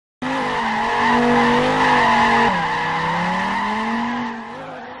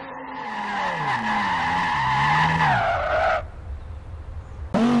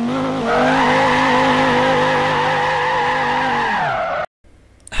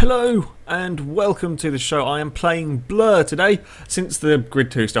Hello and welcome to the show. I am playing Blur today. Since the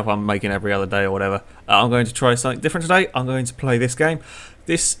Grid 2 stuff I'm making every other day or whatever, I'm going to try something different today. I'm going to play this game.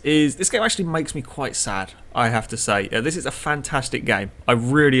 This game actually makes me quite sad, I have to say. This is a fantastic game. I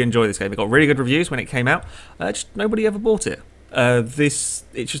really enjoy this game. It got really good reviews when it came out. Just nobody ever bought it.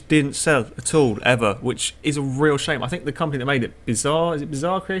 It just didn't sell at all, ever, which is a real shame. I think the company that made it,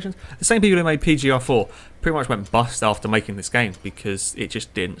 Bizarre Creations? The same people who made PGR4 pretty much went bust after making this game because it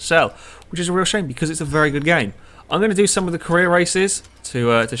just didn't sell, which is a real shame because it's a very good game. I'm going to do some of the career races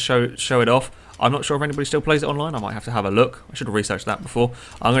to show it off. I'm not sure if anybody still plays it online. I might have to have a look. I should have researched that before.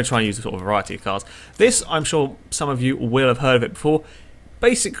 I'm going to try and use a sort of variety of cars. This, I'm sure some of you will have heard of it before.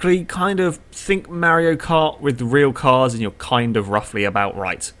 Basically, kind of think Mario Kart with real cars and you're kind of roughly about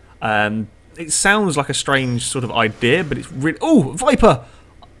right. It sounds like a strange sort of idea, but it's really... Oh, Viper!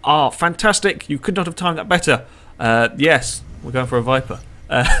 Ah, fantastic. You could not have timed that better. Yes, we're going for a Viper.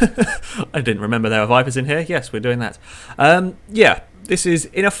 I didn't remember there were Vipers in here. Yes, we're doing that. Yeah, this is,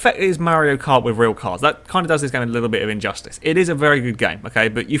 in effect, is Mario Kart with real cars. That kind of does this game a little bit of injustice. It is a very good game, okay,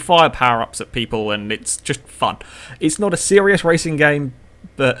 but you fire power-ups at people and it's just fun. It's not a serious racing game,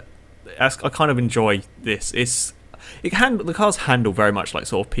 but I kind of enjoy this. The cars handle very much like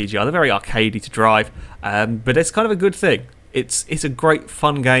sort of PGR. They're very arcadey to drive, but it's kind of a good thing. It's a great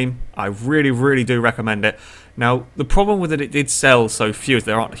fun game. I really do recommend it. Now, the problem with it did sell so few is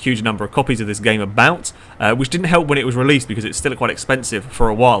there aren't a huge number of copies of this game about, which didn't help when it was released because it's still quite expensive for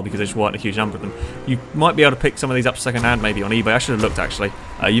a while because there just weren't a huge number of them. You might be able to pick some of these up second hand, maybe on eBay. I should have looked actually.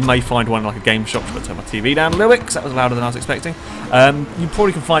 You may find one like a game shop. I've got to turn my TV down a little bit because that was louder than I was expecting. You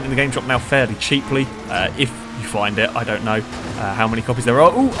probably can find it in the game shop now fairly cheaply if you find it. I don't know how many copies there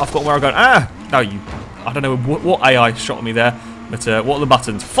are. Ooh, I've forgotten where I'm going. No, I don't know what AI shot me there, but what are the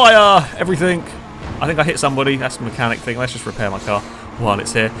buttons? Fire! Everything! I think I hit somebody. That's a mechanic thing. Let's just repair my car while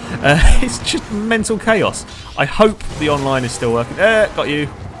it's here. It's just mental chaos. I hope the online is still working. Got you.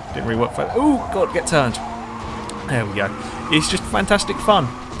 Didn't really work for it. Oh, God, get turned. There we go. It's just fantastic fun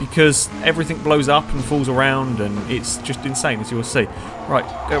because everything blows up and falls around and it's just insane, as you will see. Right,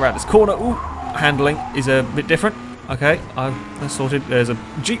 go around this corner. Ooh, handling is a bit different. Okay, that's sorted. There's a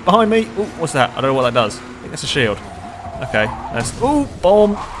Jeep behind me. Ooh, what's that? I don't know what that does. I think that's a shield. Okay, that's... Ooh,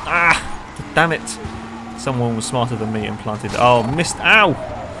 bomb! Ah! Damn it. Someone was smarter than me and planted... Oh, missed...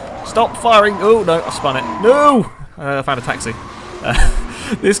 Ow! Stop firing! Oh, no, I spun it. No! I found a taxi.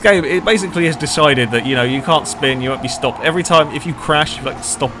 This game, it basically has decided that, you know, you can't spin, you won't be stopped. Every time, if you crash, you like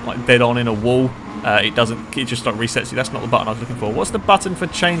stop like dead on in a wall. It just like resets you. That's not the button I was looking for. What's the button for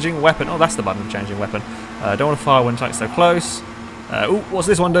changing weapon? Oh, that's the button for changing weapon. Don't want to fire when it's so close. Ooh, what's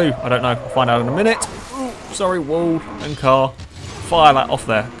this one do? I don't know. I'll find out in a minute. Ooh, sorry, wall and car. Fire that off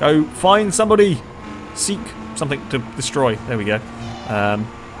there. Go find somebody. Seek something to destroy. There we go.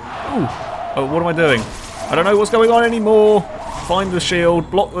 Oh, what am I doing? I don't know what's going on anymore. Find the shield.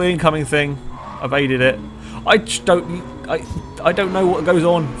 Block the incoming thing. Evaded it. I don't know what goes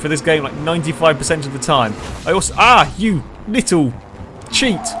on for this game like 95% of the time. I also... Ah, you little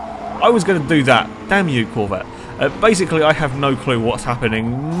cheat. I was going to do that. Damn you, Corvette. Basically, I have no clue what's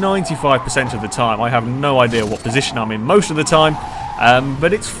happening 95% of the time. I have no idea what position I'm in most of the time.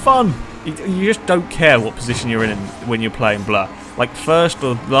 But it's fun. You just don't care what position you're in when you're playing Blur. Like first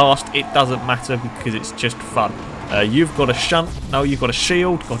or last, it doesn't matter because it's just fun. You've got a shunt. No, you've got a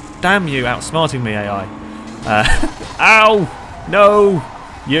shield. God damn you, outsmarting me, AI. Ow! No!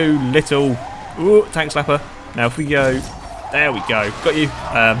 You little... Ooh, tank slapper. Now if we go... There we go. Got you.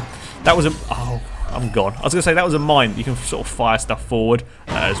 That was a... Oh, I'm gone. I was going to say, that was a mine. You can sort of fire stuff forward,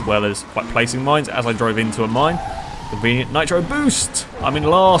 as well as like placing mines. As I drove into a mine. Convenient nitro boost. I'm in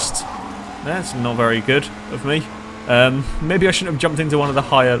last. That's not very good of me. Maybe I shouldn't have jumped into one of the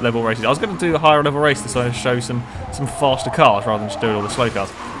higher level races. I was going to do a higher level race to sort of show some faster cars rather than just doing all the slow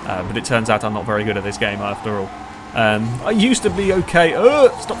cars. But it turns out I'm not very good at this game after all. I used to be okay.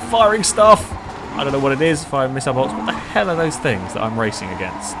 Stop firing stuff! I don't know what it is. Fire missile bolts. What the hell are those things that I'm racing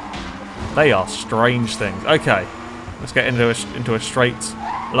against? They are strange things. Okay, let's get into a straight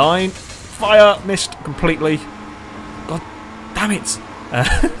line. Fire! Missed completely. God damn it!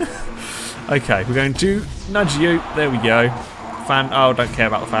 Okay, we're going to nudge you. There we go. Fan. Oh, don't care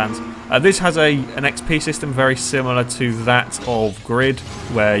about the fans. This has an XP system very similar to that of Grid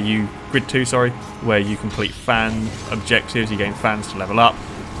 2, sorry, where you complete fan objectives. You gain fans to level up.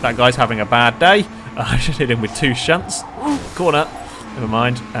 That guy's having a bad day. I should hit him with 2 shunts. Ooh, corner. Never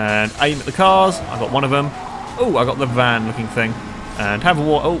mind. And aim at the cars. I got one of them. Oh, I got the van-looking thing. And have a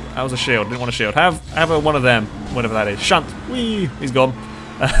war. Oh, that was a shield. Didn't want a shield. Have one of them, whatever that is. Shunt. Whee! He's gone.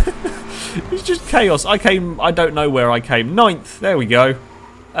 It's just chaos. I don't know where I came. 9th. There we go.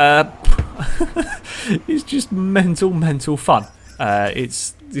 It's just mental fun.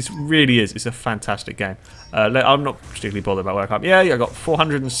 This really is. It's a fantastic game. I'm not particularly bothered about where I come. Yeah, I got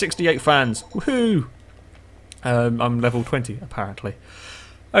 468 fans. Woohoo! I'm level 20 apparently.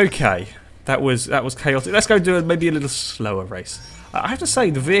 Okay, that was chaotic. Let's go do maybe a little slower race. I have to say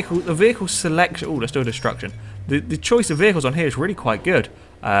the vehicle selection. Oh, let's do a destruction. The choice of vehicles on here is really quite good.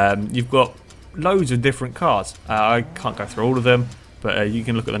 You've got loads of different cars. I can't go through all of them, but you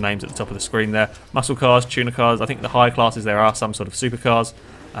can look at the names at the top of the screen there. Muscle cars, tuner cars. I think the higher classes there are some sort of supercars.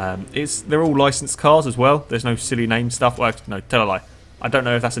 They're all licensed cars as well. There's no silly name stuff. Well, no, tell a lie. I don't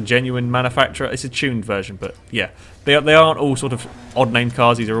know if that's a genuine manufacturer. It's a tuned version, but yeah, they aren't all sort of odd named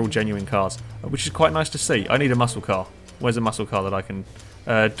cars. These are all genuine cars, which is quite nice to see. I need a muscle car. Where's a muscle car that I can?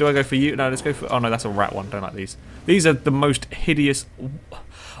 Do I go for you? No, let's go for. Oh no, that's a rat one. Don't like these. These are the most hideous.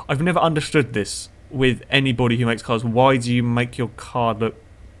 I've never understood this with anybody who makes cars. Why do you make your car look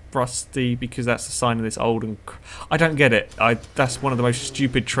rusty? Because that's the sign of this old and. I don't get it. That's one of the most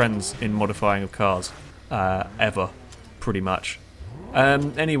stupid trends in modifying of cars ever, pretty much.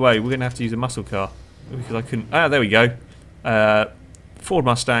 Anyway, we're gonna have to use a muscle car because I couldn't. Ah, there we go. Ford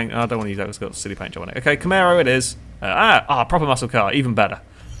Mustang. Oh, I don't want to use that. It's got a silly paint job on it. Okay, Camaro it is. Proper muscle car, even better.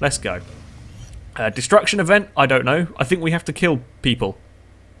 Let's go. Destruction event? I don't know. I think we have to kill people.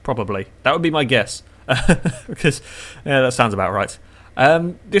 Probably. That would be my guess. Because, yeah, that sounds about right.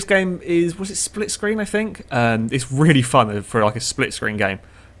 This game was it split screen, I think? It's really fun for like a split screen game.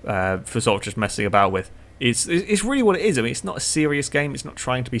 For sort of just messing about with. It's really what it is. I mean, it's not a serious game. It's not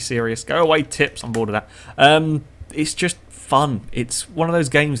trying to be serious. Go away, tips. I'm bored of that. It's just fun. It's one of those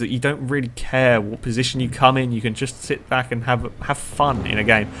games that you don't really care what position you come in. You can just sit back and have fun in a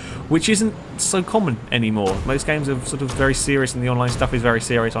game, which isn't so common anymore. Most games are sort of very serious, and the online stuff is very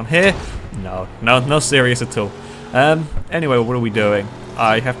serious. On here, no, not serious at all. Anyway, what are we doing?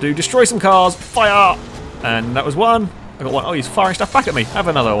 I have to destroy some cars. Fire! And that was one. I got one. Oh, he's firing stuff back at me. Have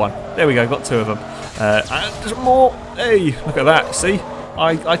another one. There we go. Got two of them. And there's more. Hey, look at that. See?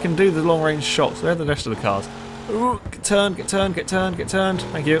 I can do the long range shots. Where are the rest of the cars? Ooh, get turned.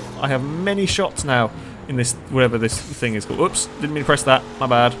 Thank you. I have many shots now in this, whatever this thing is called. Oops, didn't mean to press that. My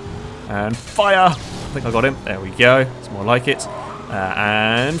bad. And fire. I think I got him. There we go. It's more like it.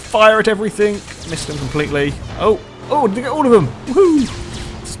 And fire at everything. Missed him completely. Oh, did I get all of them? Woohoo!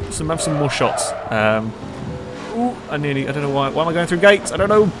 Have some more shots. Ooh, I don't know why. Why am I going through gates? I don't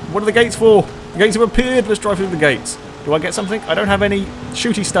know. What are the gates for? The gates have appeared. Let's drive through the gates. Do I get something? I don't have any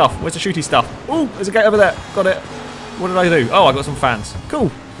shooty stuff. Where's the shooty stuff? Ooh, there's a gate over there. Got it. What did I do? Oh, I got some fans.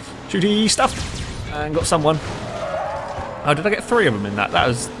 Cool. Shooty stuff. And got someone. Oh, did I get 3 of them in that?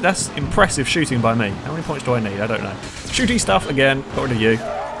 That's impressive shooting by me. How many points do I need? I don't know. Shooty stuff again. Got rid of you.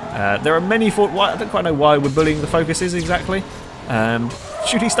 There are many for. I don't quite know why we're bullying the focuses exactly.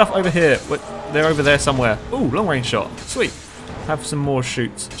 Shooty stuff over here. They're over there somewhere. Ooh, long range shot. Sweet. Have some more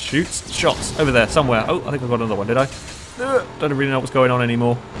shots over there somewhere. Oh, I think I got another one. Did I? Don't really know what's going on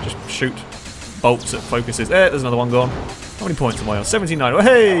anymore. Just shoot bolts at focuses. There's another one gone. How many points am I on? 79. Oh,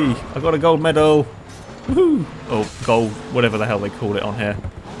 hey! I got a gold medal. Woohoo! Oh, gold, whatever the hell they call it on here.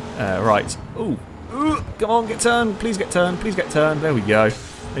 Right. Ooh, come on, get turned. Please get turned. Please get turned. There we go.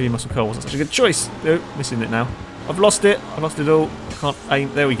 Maybe muscle car wasn't such a good choice. Oh, missing it now. I've lost it. I've lost it all. I can't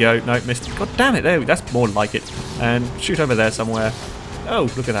aim. There we go. No, missed. God damn it. That's more like it. And shoot over there somewhere. Oh,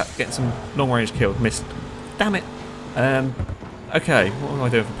 look at that. Getting some long range kills. Missed. Damn it. Okay, what am I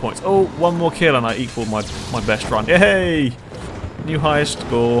doing for points? Oh, one more kill and I equal my best run. Yay! New highest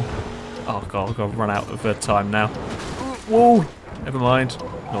score. Oh god, I've got to run out of time now. Whoa! Never mind.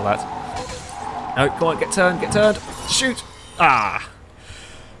 All that. No, come on, get turned. Shoot! Ah!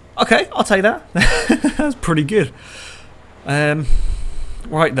 Okay, I'll take that. That's pretty good. Right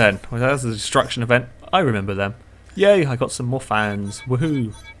then. Well, that was the destruction event. I remember them. Yay, I got some more fans.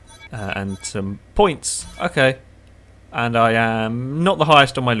 Woohoo! And some points. Okay. And I am not the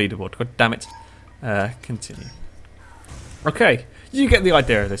highest on my leaderboard. God damn it. Continue. Okay. You get the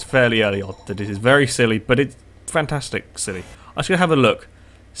idea of this fairly early on. That it is very silly, but it's fantastic silly. I should have a look.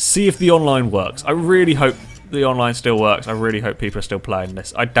 See if the online works. I really hope the online still works. I really hope people are still playing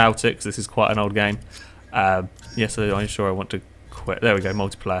this. I doubt it because this is quite an old game. Yes, I'm sure I want to quit. There we go,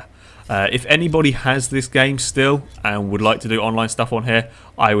 multiplayer. If anybody has this game still and would like to do online stuff on here,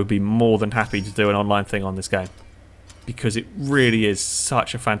 I would be more than happy to do an online thing on this game. Because it really is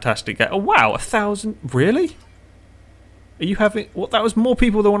such a fantastic game. Oh wow, 1,000? Really? Are you having... What? That was more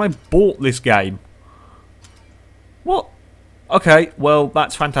people than when I bought this game. What? Okay, well,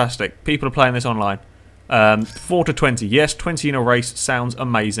 that's fantastic. People are playing this online. 4 to 20. Yes, 20 in a race sounds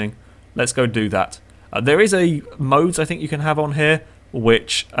amazing. Let's go do that. There is a modes I think you can have on here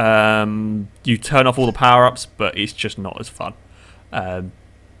which you turn off all the power-ups, but it's just not as fun.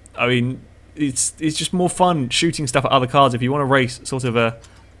 I mean, it's just more fun shooting stuff at other cars. If you want to race sort of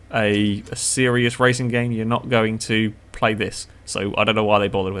a serious racing game, you're not going to play this. So I don't know why they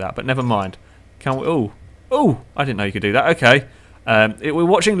bothered with that, but never mind. Can we? Oh! I didn't know you could do that. Okay. We're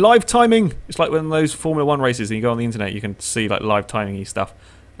watching live timing. It's like one of those Formula 1 races, and you go on the internet, you can see like live timing-y stuff.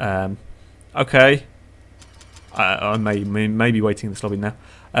 Okay. I may be waiting in this lobby now.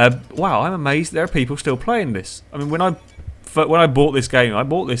 Wow, I'm amazed there are people still playing this. I mean, when I bought this game, I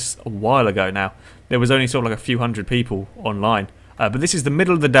bought this a while ago now. There was only sort of like a few hundred people online. But this is the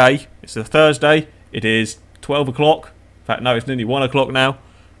middle of the day. It's a Thursday. It is 12 o'clock. In fact, no, it's nearly 1 o'clock now.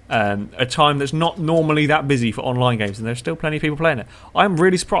 A time that's not normally that busy for online games, and there's still plenty of people playing it. I'm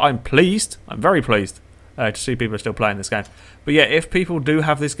really surprised. I'm pleased. I'm very pleased to see people are still playing this game. But yeah, if people do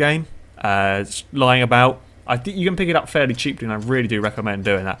have this game lying about, I think you can pick it up fairly cheaply, and I really do recommend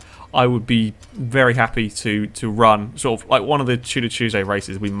doing that. I would be very happy to run sort of like one of the Tutor Tuesday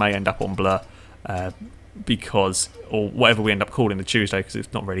races. We may end up on Blur because, or whatever we end up calling the Tuesday, because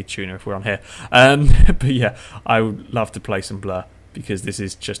it's not really Tuner if we're on here. But yeah, I would love to play some Blur because this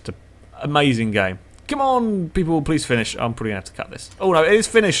is just an amazing game. Come on, people, please finish. I'm probably going to have to cut this. Oh no, it is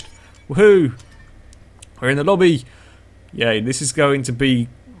finished. Woohoo! We're in the lobby. Yay, this is going to be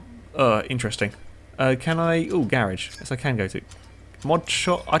interesting. Can I... Oh, garage. Yes, I can go to. Mod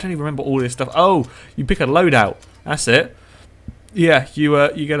shop. I don't even remember all this stuff. Oh, you pick a loadout. That's it. Yeah, you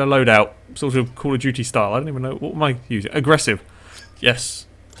get a loadout. Sort of Call of Duty style. I don't even know. What am I using? Aggressive. Yes.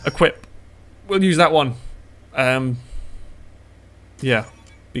 Equip. We'll use that one. Yeah,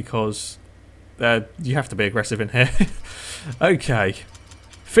 because you have to be aggressive in here. Okay.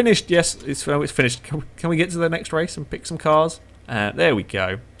 Finished. Yes, it's finished. Can we get to the next race and pick some cars? There we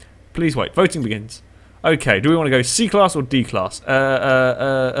go. Please wait. Voting begins. Okay, do we want to go C class or D class?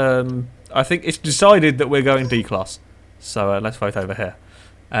 I think it's decided that we're going D class. So let's vote over here.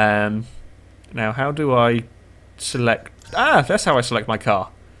 Now, how do I select... Ah, that's how I select my car.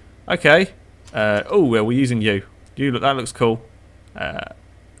 Okay. Oh, well, we're using you. That looks cool.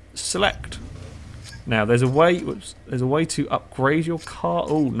 Select. Now, there's a way. Whoops, there's a way to upgrade your car.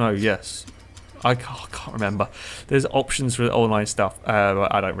 Oh no, yes. I can't remember. There's options for online stuff.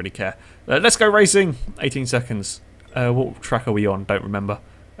 I don't really care. Let's go racing. 18 seconds. What track are we on? Don't remember.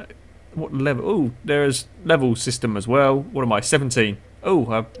 What level? Oh, there's level system as well. What am I? 17.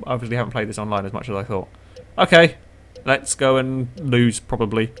 Oh, I obviously haven't played this online as much as I thought. Okay, let's go and lose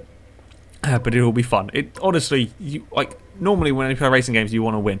probably. But it will be fun. It honestly, normally when you play racing games, you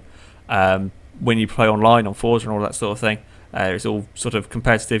want to win. When you play online on Forza and all that sort of thing, it's all sort of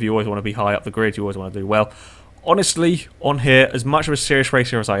competitive. You always want to be high up the grid. You always want to do well. Honestly, on here, as much of a serious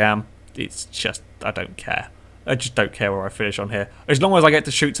racer as I am, it's just I don't care. I just don't care where I finish on here. As long as I get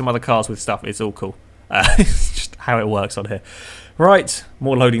to shoot some other cars with stuff, it's all cool. It's just how it works on here. Right,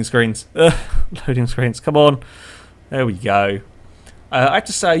 more loading screens. Loading screens. Come on. There we go. I have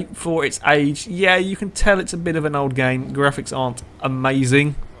to say, for its age, yeah, you can tell it's a bit of an old game. Graphics aren't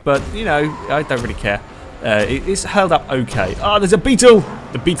amazing, but, you know, I don't really care. It's held up okay. Ah, there's a beetle!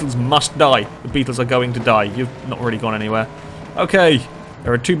 The beetles must die. The beetles are going to die. You've not really gone anywhere. Okay,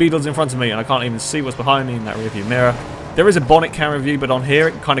 there are 2 beetles in front of me, and I can't even see what's behind me in that rearview mirror. There is a bonnet camera view, but on here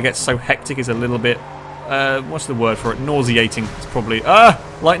it kind of gets so hectic, it's a little bit... what's the word for it? Nauseating. It's probably... Ah!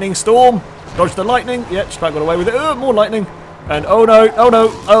 Lightning storm! Dodge the lightning! Yeah, just about got away with it. More lightning! And oh no, oh no,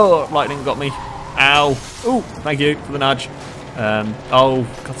 oh, lightning got me. Ow. Ooh, thank you for the nudge. Oh,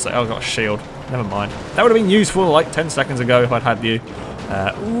 God's sake, I got a shield. Never mind. That would have been useful like 10 seconds ago if I'd had you.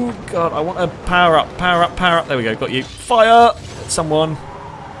 Ooh, God, I want a power up, power up, power up. There we go, got you. Fire! Someone.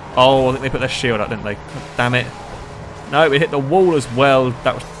 Oh, I think they put their shield up, didn't they? God damn it. No, it hit the wall as well.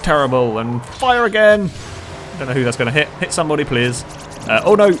 That was terrible. And fire again. Don't know who that's going to hit. Hit somebody, please.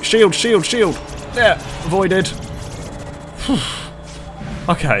 Oh no, shield, shield, shield. There, avoided.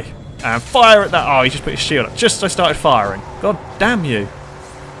 Okay, and fire at that. Oh, he just put his shield up just as I started firing. God damn you.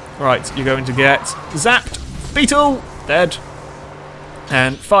 Right, you're going to get zapped. Beetle, dead.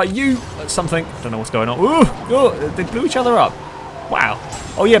 And fire you at something. I don't know what's going on. Ooh, they blew each other up. Wow.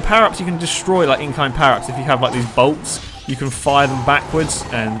 Oh yeah, power-ups, you can destroy like in-kind power-ups. If you have like these bolts, you can fire them backwards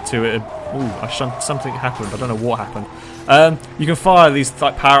and to it. Ooh, something happened. I don't know what happened. You can fire these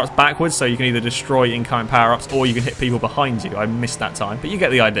like power-ups backwards, so you can either destroy in-kind power-ups or you can hit people behind you. I missed that time, but you get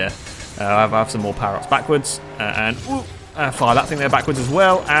the idea. I have some more power-ups backwards, and fire that thing there backwards as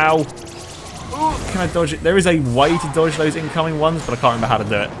well. Ow! Ooh, can I dodge it? There is a way to dodge those incoming ones, but I can't remember how to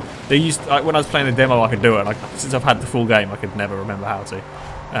do it. They used when I was playing the demo, I could do it. Since I've had the full game, I could never remember how to.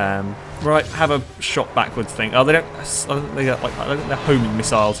 Right, have a shot backwards thing. Oh, they don't. I don't think they got, like, I don't think they're homing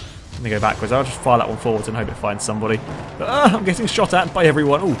missiles when they go backwards. I'll just fire that one forwards and hope it finds somebody. But I'm getting shot at by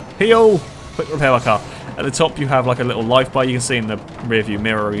everyone. Oh, heal! Quick repair my car. At the top, you have like a little life bar. You can see in the rear view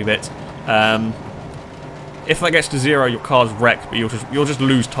mirror a bit. If that gets to 0, your car's wrecked, but you'll just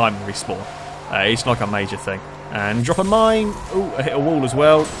lose time and respawn. It's not like a major thing. And drop a mine. Oh, I hit a wall as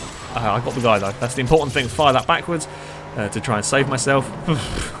well. I got the guy though. That's the important thing. Fire that backwards to try and save myself.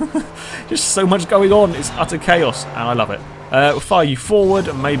 Just so much going on. It's utter chaos, and I love it. We'll fire you forward,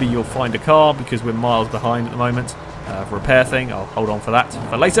 and maybe you'll find a car because we're miles behind at the moment. Repair thing. I'll hold on for that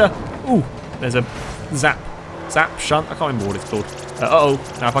for later. Ooh, there's a zap shunt. I can't remember what it's called. Uh-oh.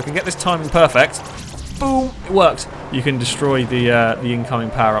 Now if I can get this timing perfect, boom, it worked. You can destroy the incoming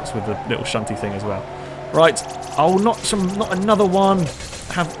power-ups with the little shunty thing as well. Right. Oh, not another one.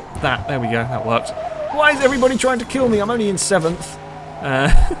 Have that. There we go. That worked. Why is everybody trying to kill me? I'm only in 7th.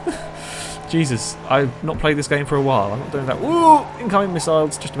 Jesus, I've not played this game for a while. I'm not doing that. Woo! Incoming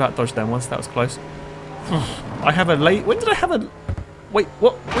missiles. Just about dodged them once. That was close. I have a when did I have a... Wait,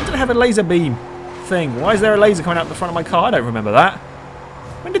 what? When did I have a laser beam thing? Why is there a laser coming out the front of my car? I don't remember that.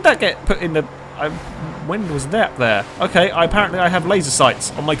 When did that get put in the... when was that there? Okay, apparently I have laser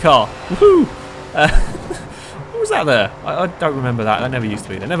sights on my car. Woohoo! What was that there? I don't remember that. That never used to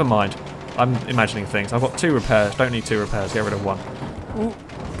be there. Never mind. I'm imagining things. I've got 2 repairs. Don't need 2 repairs. Get rid of 1. Ooh,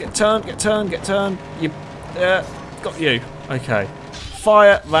 get turned, get turned, get turned. You, got you. Okay.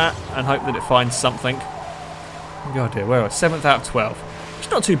 Fire that and hope that it finds something. God dear, where are we? 7th out of 12.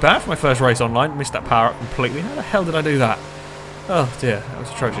 It's not too bad for my first race online. Missed that power up completely. How the hell did I do that? Oh dear, that was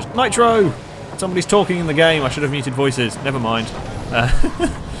atrocious. Nitro! Somebody's talking in the game. I should have muted voices. Never mind.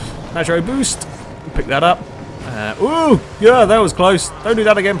 Nitro boost. Pick that up. Ooh! Yeah, that was close. Don't do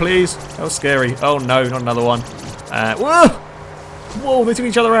that again, please. That was scary. Oh no, not another one. Whoa! Whoa, they took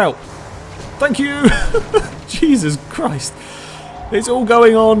each other out. Thank you! Jesus Christ. It's all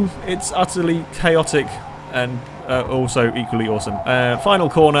going on. It's utterly chaotic and also equally awesome. Final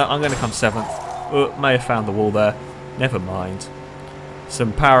corner. I'm going to come 7th. May have found the wall there. Never mind.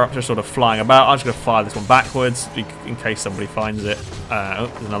 Some power-ups are sort of flying about. I'm just going to fire this one backwards in case somebody finds it.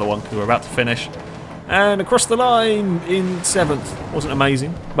 There's another one because we're about to finish. And across the line in 7th. Wasn't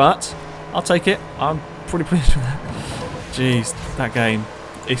amazing, but I'll take it. I'm pretty pleased with that. Jeez, that game.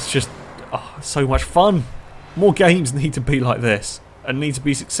 It's just so much fun. More games need to be like this and need to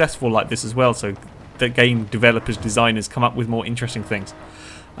be successful like this as well, so the game developers, designers come up with more interesting things.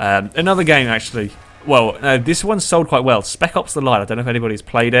 Another game actually, well, this one's sold quite well. Spec Ops: The Line. I don't know if anybody's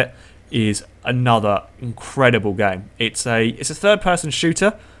played it. Is another incredible game. It's a third-person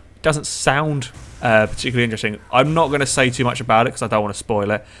shooter. Doesn't sound particularly interesting. I'm not going to say too much about it because I don't want to spoil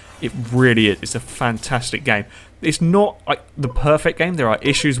it. It really is. It's a fantastic game. It's not like the perfect game. There are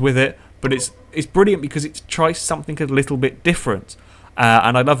issues with it, but it's brilliant because it tries something a little bit different.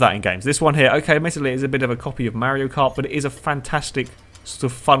 And I love that in games. This one here, okay, admittedly, is a bit of a copy of Mario Kart, but it is a fantastic sort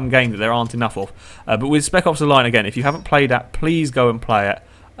of fun game that there aren't enough of. But with Spec Ops: The Line, again, if you haven't played that, please go and play it.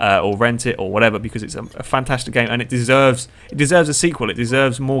 Or rent it or whatever, because it's a fantastic game and it deserves a sequel. It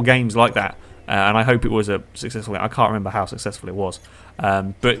deserves more games like that, and I hope it was a successful game. I can't remember how successful it was,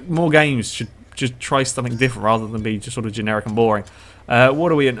 but more games should just try something different rather than be just sort of generic and boring.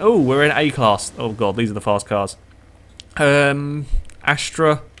 What are we in? Oh, we're in A class. Oh god, these are the fast cars.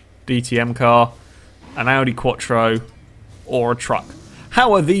 Astra, DTM car, an Audi Quattro, or a truck.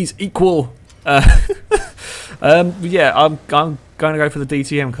 How are these equal? Yeah, I'm going to go for the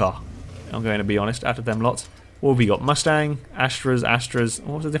DTM car. I'm going to be honest, out of them lots. What have we got? Mustang, Astras.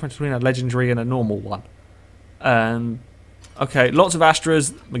 What's the difference between a legendary and a normal one? Okay, lots of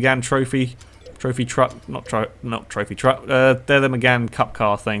Astras. Megane Trophy truck, not Trophy truck. They're the Megane Cup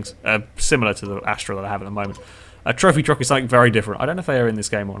car things, similar to the Astra that I have at the moment. A Trophy truck is something very different. I don't know if they are in this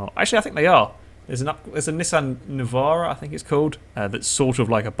game or not. Actually, I think they are. There's a Nissan Navara, I think it's called, that's sort of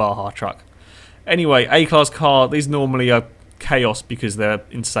like a Baja truck. Anyway, A-class car, these normally are chaos because they're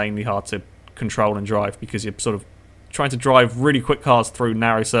insanely hard to control and drive because you're sort of trying to drive really quick cars through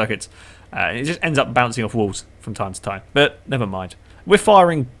narrow circuits. It just ends up bouncing off walls from time to time. But never mind. We're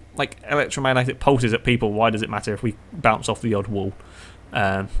firing like electromagnetic pulses at people. Why does it matter if we bounce off the odd wall?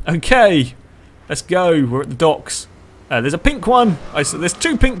 Okay, let's go. We're at the docks. There's a pink one. There's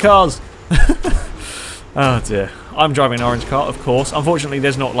 2 pink cars. Oh dear. I'm driving an orange car, of course. Unfortunately,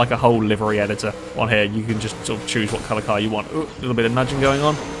 there's not like a whole livery editor on here. You can just sort of choose what colour car you want. Ooh, a little bit of nudging going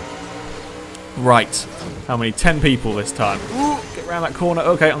on. Right. How many? 10 people this time. Ooh, get around that corner.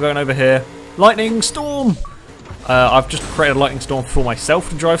 Okay, I'm going over here. Lightning storm! I've just created a lightning storm for myself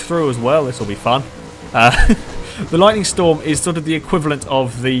to drive through as well. This will be fun. The lightning storm is sort of the equivalent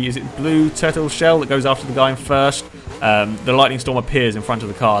of the, is it blue turtle shell that goes after the guy in first? The lightning storm appears in front of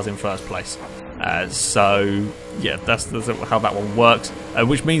the cars in first place. So yeah, that's how that one works.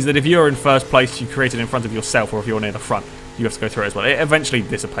 Which means that if you're in first place, you create it in front of yourself, or if you're near the front, you have to go through it as well. It eventually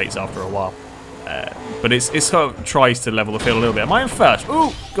dissipates after a while. But it sort of tries to level the field a little bit. Am I in first?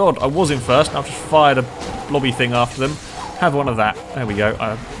 Oh, God, I was in first. I've just fired a blobby thing after them. Have one of that. There we go.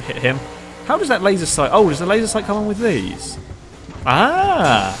 I hit him. How does that laser sight... Oh, does the laser sight come on with these?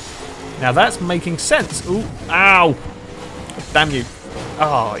 Ah! Now that's making sense. Ooh, ow! Damn you.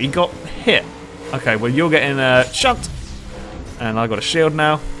 Oh, he got hit. Okay, well, you're getting shunt. And I got a shield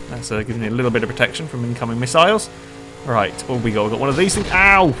now. That's giving me a little bit of protection from incoming missiles. Right, what have we got? We've got one of these things.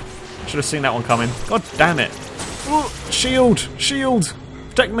 Ow! Should have seen that one coming. God damn it. Ooh, shield! Shield!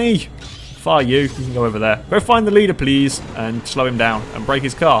 Protect me! Fire you. You can go over there. Go find the leader, please, and slow him down and break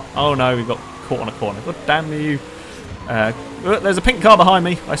his car. Oh no, we got caught on a corner. God damn you. There's a pink car behind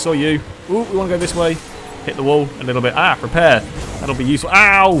me. I saw you. Ooh, we want to go this way. Hit the wall a little bit. Ah, prepare. That'll be useful.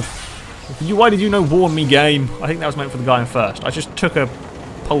 Ow! Why did you no warn me, game? I think that was meant for the guy in first. I just took a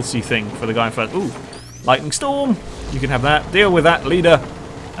pulsey thing for the guy in first. Ooh, lightning storm. You can have that. Deal with that, leader.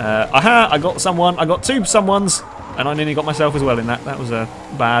 Aha! I got someone. I got two someones, and I nearly got myself as well in that. That was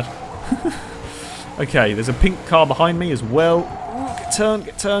bad. Okay, there's a pink car behind me as well. Ooh, get turned,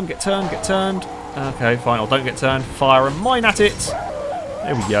 get turned, get turned, get turned. Okay, fine. Or don't get turned. Fire a mine at it.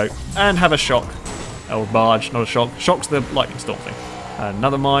 There we go. And have a shock. Oh, barge, not a shock. Shock's the lightning storm thing.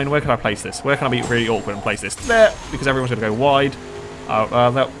 Another mine. Where can I place this? Where can I be really awkward and place this? There, because everyone's going to go wide.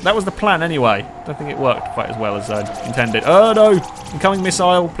 That was the plan anyway. Don't think it worked quite as well as intended. Oh no! Incoming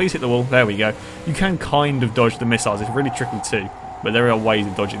missile. Please hit the wall. There we go. You can kind of dodge the missiles. It's really tricky too. But there are ways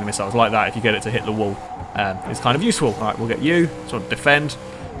of dodging the missiles like that if you get it to hit the wall. It's kind of useful. Alright, we'll get you. Sort of defend.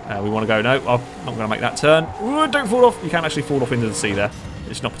 We want to go. No, I'm not going to make that turn. Ooh, don't fall off. You can actually fall off into the sea there.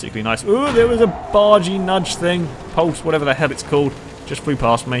 It's not particularly nice. Ooh, there was a bargey nudge thing. Pulse, whatever the hell it's called. Just flew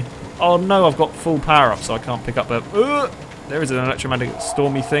past me. Oh no, I've got full power up, so I can't pick up a... There is an electromagnetic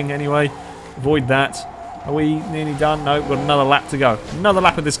stormy thing anyway. Avoid that. Are we nearly done? No, we've got another lap to go. Another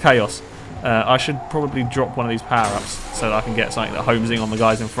lap of this chaos. I should probably drop one of these power-ups so that I can get something that homes in on the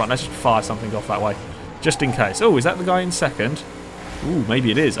guys in front. Let's just fire something off that way. Just in case. Oh, is that the guy in second? Ooh, maybe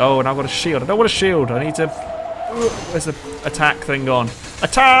it is. Oh, and I've got a shield. I don't want a shield. I need to... Where's the attack thing gone?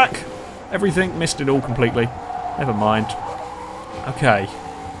 Attack! Everything. Missed it all completely. Never mind. Okay.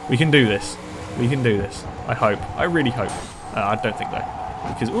 We can do this. We can do this. I hope. I really hope. I don't think though.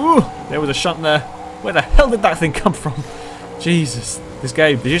 Because, ooh, there was a shunt there. Where the hell did that thing come from? Jesus. This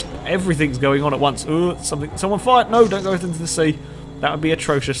game, just everything's going on at once. Ooh, someone fired. No, don't go into the sea. That would be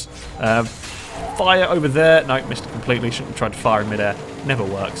atrocious. Fire over there. No, missed it completely. Shouldn't have tried to fire in midair. Never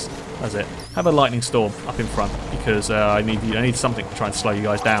works. That's it. Have a lightning storm up in front because I need something to try and slow you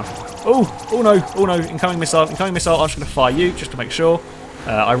guys down. Oh no, oh no, incoming missile, incoming missile. I'm just going to fire you just to make sure.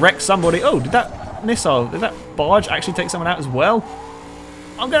 I wrecked somebody. Oh, did that barge actually take someone out as well?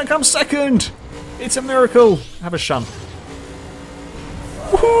 I'm going to come second. It's a miracle. Have a shunt.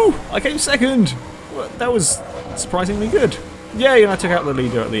 Woohoo! I came second. That was surprisingly good. Yay, and I took out the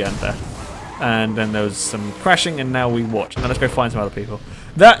leader at the end there. And then there was some crashing, and now we watch. Now let's go find some other people.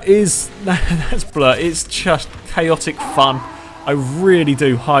 That's Blur. It's just chaotic fun. I really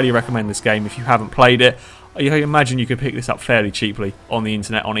do highly recommend this game if you haven't played it. I imagine you could pick this up fairly cheaply on the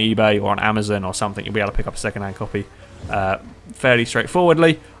internet, on eBay or on Amazon or something. You'll be able to pick up a second-hand copy fairly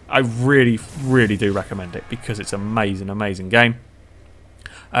straightforwardly. I really, really do recommend it because it's an amazing, amazing game.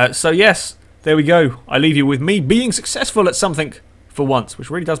 So yes, there we go. I leave you with me being successful at something for once, which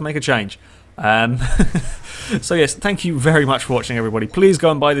really does make a change. So yes, thank you very much for watching, everybody. Please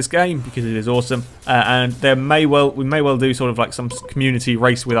go and buy this game because it is awesome, and we may well do sort of like some community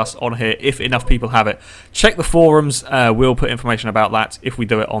race with us on here if enough people have it. Check the forums. We'll put information about that if we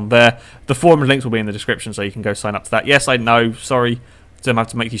do it on there. The forum links will be in the description, so you can go sign up to that. Yes, I know. Sorry to have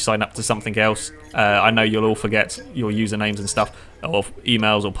to make you sign up to something else. I know you'll all forget your usernames and stuff, or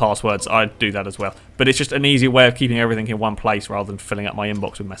emails or passwords. I do that as well. But it's just an easier way of keeping everything in one place rather than filling up my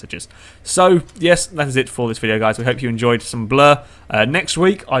inbox with messages. So, yes, that is it for this video, guys. We hope you enjoyed some Blur. Next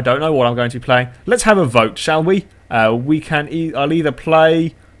week, I don't know what I'm going to be playing. Let's have a vote, shall we? I'll either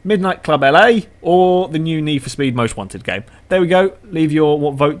play Midnight Club LA or the new Need for Speed Most Wanted game. There we go. Leave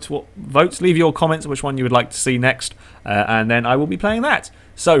your votes. Leave your comments which one you would like to see next, and then I will be playing that.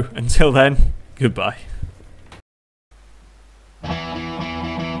 So, until then, goodbye.